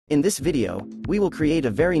In this video, we will create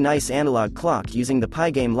a very nice analog clock using the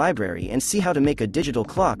Pygame library and see how to make a digital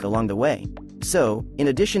clock along the way. So, in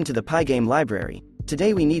addition to the Pygame library,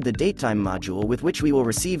 today we need the datetime module with which we will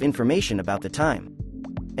receive information about the time.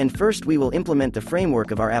 And first we will implement the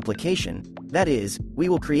framework of our application, that is, we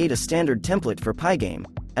will create a standard template for Pygame.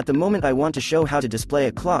 At the moment I want to show how to display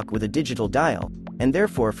a clock with a digital dial, and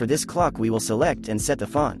therefore for this clock we will select and set the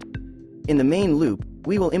font. In the main loop,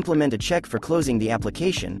 we will implement a check for closing the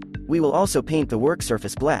application. We will also paint the work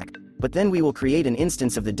surface black, but then we will create an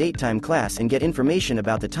instance of the datetime class and get information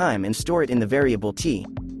about the time and store it in the variable t.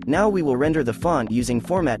 Now we will render the font using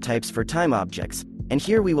format types for time objects, and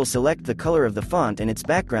here we will select the color of the font and its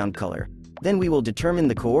background color. Then we will determine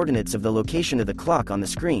the coordinates of the location of the clock on the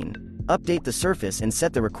screen, update the surface and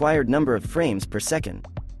set the required number of frames per second.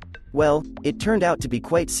 Well, it turned out to be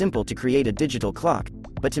quite simple to create a digital clock,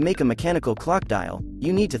 but to make a mechanical clock dial,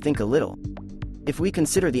 you need to think a little. If we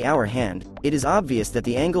consider the hour hand, it is obvious that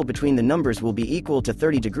the angle between the numbers will be equal to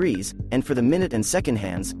 30 degrees, and for the minute and second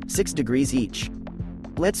hands, 6 degrees each.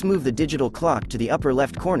 Let's move the digital clock to the upper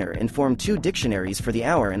left corner and form two dictionaries for the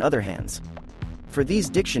hour and other hands. For these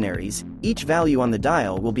dictionaries, each value on the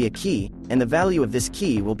dial will be a key, and the value of this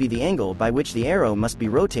key will be the angle by which the arrow must be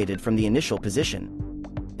rotated from the initial position.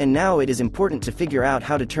 And now it is important to figure out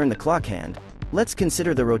how to turn the clock hand. Let's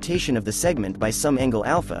consider the rotation of the segment by some angle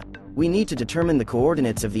alpha. We need to determine the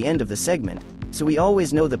coordinates of the end of the segment, so we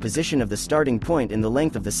always know the position of the starting point and the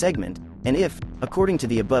length of the segment, and if, according to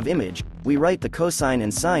the above image, we write the cosine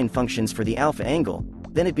and sine functions for the alpha angle,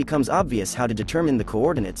 then it becomes obvious how to determine the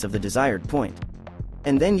coordinates of the desired point.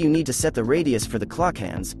 And then you need to set the radius for the clock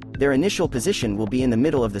hands. Their initial position will be in the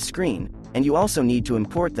middle of the screen, and you also need to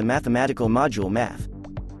import the mathematical module math.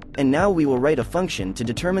 And now we will write a function to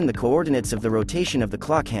determine the coordinates of the rotation of the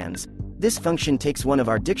clock hands. This function takes one of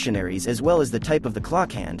our dictionaries as well as the type of the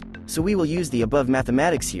clock hand, so we will use the above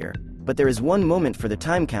mathematics here, but there is one moment for the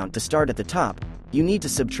time count to start at the top. You need to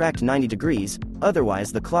subtract 90 degrees,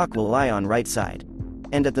 otherwise the clock will lie on right side.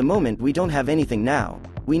 And at the moment we don't have anything now.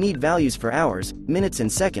 We need values for hours, minutes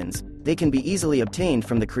and seconds. They can be easily obtained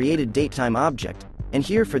from the created datetime object, and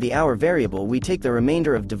here for the hour variable we take the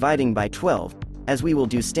remainder of dividing by 12, as we will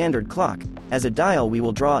do standard clock. As a dial we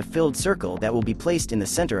will draw a filled circle that will be placed in the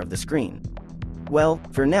center of the screen. Well,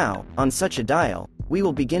 for now, on such a dial, we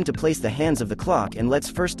will begin to place the hands of the clock, and let's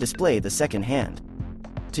first display the second hand.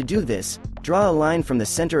 To do this, draw a line from the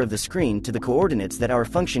center of the screen to the coordinates that our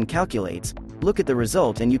function calculates. Look at the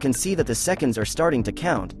result and you can see that the seconds are starting to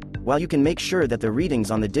count, while you can make sure that the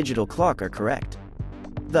readings on the digital clock are correct.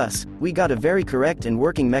 Thus, we got a very correct and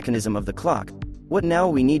working mechanism of the clock. What now?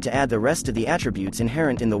 We need to add the rest of the attributes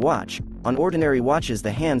inherent in the watch. On ordinary watches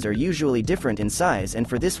the hands are usually different in size, and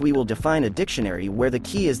for this we will define a dictionary where the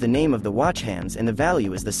key is the name of the watch hands and the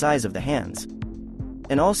value is the size of the hands.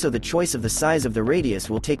 And also the choice of the size of the radius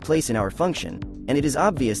will take place in our function, and it is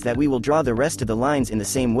obvious that we will draw the rest of the lines in the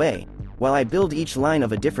same way. While I build each line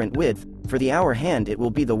of a different width, for the hour hand it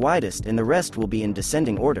will be the widest and the rest will be in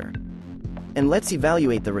descending order. And let's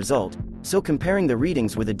evaluate the result. So comparing the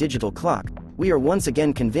readings with a digital clock, we are once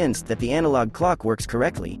again convinced that the analog clock works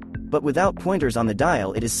correctly, but without pointers on the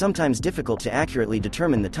dial it is sometimes difficult to accurately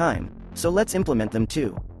determine the time, so let's implement them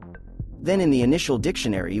too. Then in the initial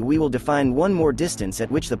dictionary we will define one more distance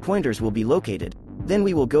at which the pointers will be located. Then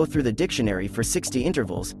we will go through the dictionary for 60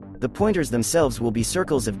 intervals. The pointers themselves will be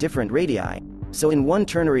circles of different radii, so in one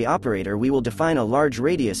ternary operator we will define a large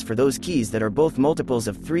radius for those keys that are both multiples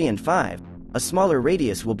of 3 and 5, a smaller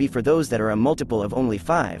radius will be for those that are a multiple of only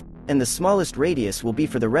 5, and the smallest radius will be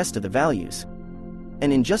for the rest of the values.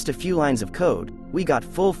 And in just a few lines of code, we got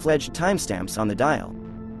full-fledged timestamps on the dial.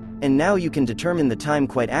 And now you can determine the time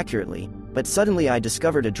quite accurately, but suddenly I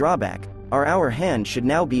discovered a drawback. Our hour hand should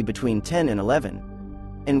now be between 10 and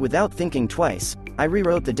 11. And without thinking twice, I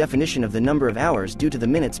rewrote the definition of the number of hours due to the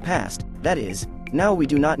minutes passed. That is, now we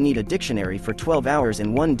do not need a dictionary for 12 hours,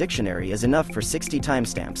 and one dictionary is enough for 60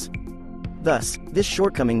 timestamps. Thus, this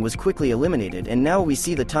shortcoming was quickly eliminated, and now we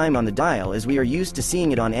see the time on the dial as we are used to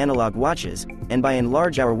seeing it on analog watches, and by and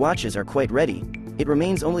large our watches are quite ready. It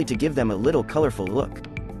remains only to give them a little colorful look.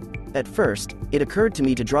 At first, it occurred to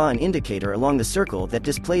me to draw an indicator along the circle that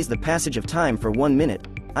displays the passage of time for 1 minute.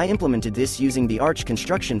 I implemented this using the arch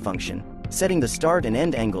construction function, setting the start and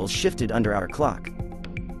end angles shifted under our clock.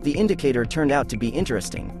 The indicator turned out to be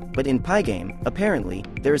interesting, but in Pygame, apparently,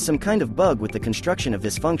 there is some kind of bug with the construction of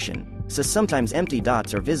this function, so sometimes empty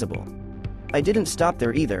dots are visible. I didn't stop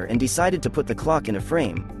there either and decided to put the clock in a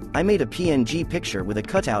frame. I made a PNG picture with a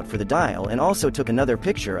cutout for the dial and also took another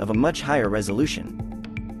picture of a much higher resolution.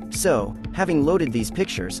 So, having loaded these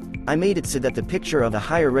pictures, I made it so that the picture of a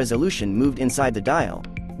higher resolution moved inside the dial.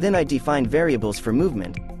 Then I defined variables for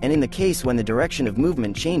movement, and in the case when the direction of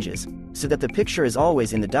movement changes, so that the picture is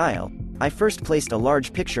always in the dial, I first placed a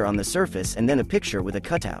large picture on the surface and then a picture with a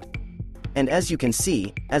cutout. And as you can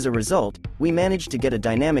see, as a result, we managed to get a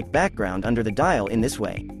dynamic background under the dial in this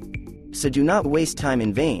way. So do not waste time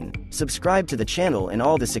in vain, subscribe to the channel and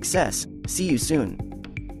all the success, see you soon.